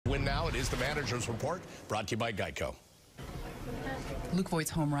And now it is the manager's report, brought to you by Geico. Luke Voit's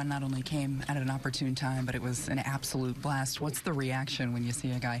home run not only came at an opportune time, but it was an absolute blast. What's the reaction when you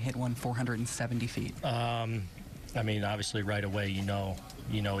see a guy hit one 470 feet? I mean, obviously right away, you know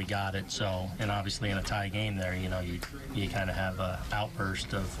he got it. So, and obviously in a tie game there, you kind of have a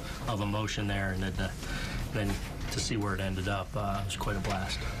outburst of emotion there, and then to see where it ended up, it was quite a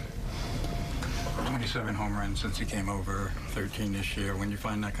blast. 27 home runs since he came over, 13 this year. When you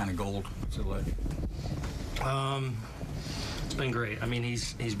find that kind of gold, what's it like? It's been great. I mean,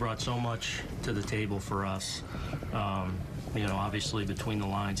 he's brought so much to the table for us. Obviously between the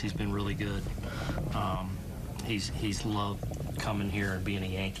lines, he's been really good. He's loved coming here and being a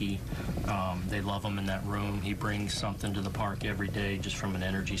Yankee. They love him in that room. He brings something to the park every day, just from an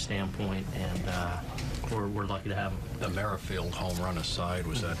energy standpoint, and we're lucky to have him. The Merrifield home run aside,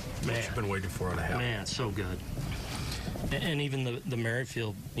 was that what you've been waiting for in a half? Man, so good. And even the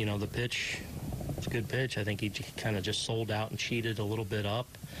Merrifield, the pitch, it's a good pitch. I think he kind of just sold out and cheated a little bit up.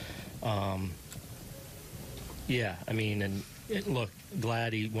 Yeah, I mean, and look,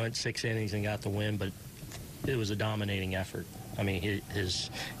 glad he went 6 innings and got the win, but it was a dominating effort. I mean, he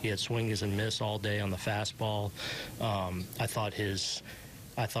had swings and miss all day on the fastball. I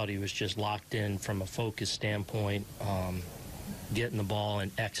thought he was just locked in from a focus standpoint, getting the ball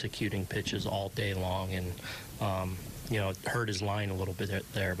and executing pitches all day long, and it hurt his line a little bit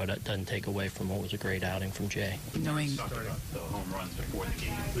there, but it doesn't take away from what was a great outing from Jay. Talked about the home runs before the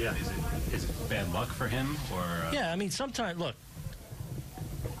game. Yeah. Is it bad luck for him, or? Yeah, I mean, sometimes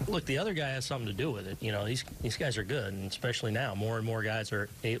look, the other guy has something to do with it. These guys are good, and especially now, more and more guys are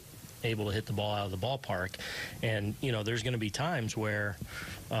able to hit the ball out of the ballpark. And, there's going to be times where,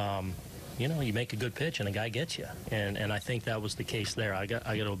 you make a good pitch and a guy gets you. And I think that was the case there. I got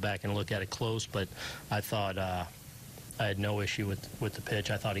to go back and look at it close, but I thought I had no issue with the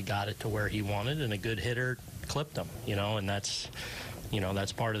pitch. I thought he got it to where he wanted, and a good hitter clipped him, and that's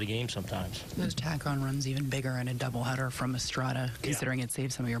part of the game sometimes. Those tack-on runs even bigger in a doubleheader from Estrada, considering it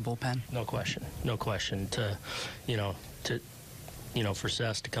saved some of your bullpen. No question. For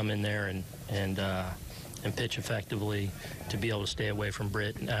Cess to come in there and pitch effectively, to be able to stay away from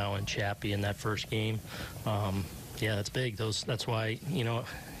Britt now and Chappie in that first game, that's big. That's why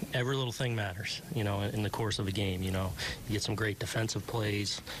every little thing matters. In the course of a game, you get some great defensive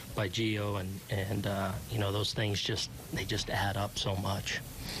plays by Gio, and those things just add up so much.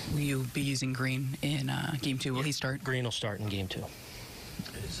 Will you be using Green in Game 2? Will he start? Green will start in Game 2.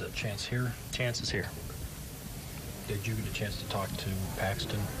 Is Chance here? Chance is here. Did you get a chance to talk to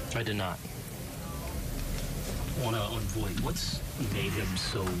Paxton? I did not. On Voit, what's made him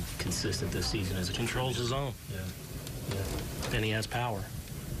so consistent this season as a controls his own? Yeah. And he has power.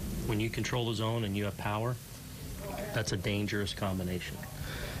 When you control the zone and you have power, that's a dangerous combination.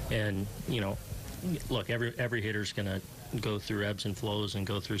 And look, every hitter's going to go through ebbs and flows and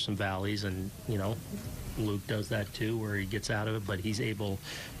go through some valleys, and Luke does that too, where he gets out of it, but he's able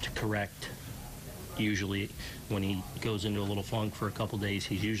to correct. Usually when he goes into a little funk for a couple days,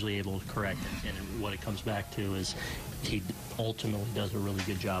 he's usually able to correct it. And what it comes back to is he ultimately does a really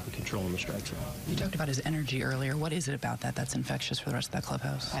good job of controlling the strike zone. You talked about his energy earlier. What is it about that's infectious for the rest of that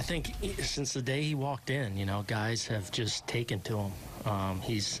clubhouse? I think since the day he walked in, guys have just taken to him.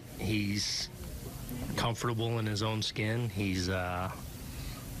 He's comfortable in his own skin. We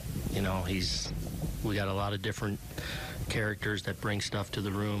got a lot of different characters that bring stuff to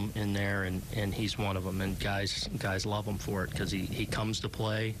the room in there, and he's one of them. And guys love him for it, because he comes to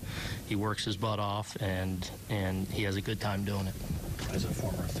play, he works his butt off, and he has a good time doing it. As a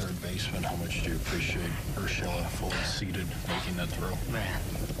former third baseman, how much do you appreciate Urshela fully seated making that throw? Man,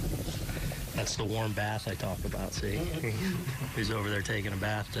 that's the warm bath I talk about. See, he's over there taking a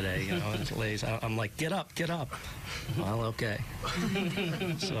bath today. I'm like, get up. Well, okay.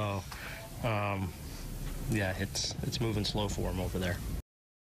 So. Yeah, it's moving slow for him over there.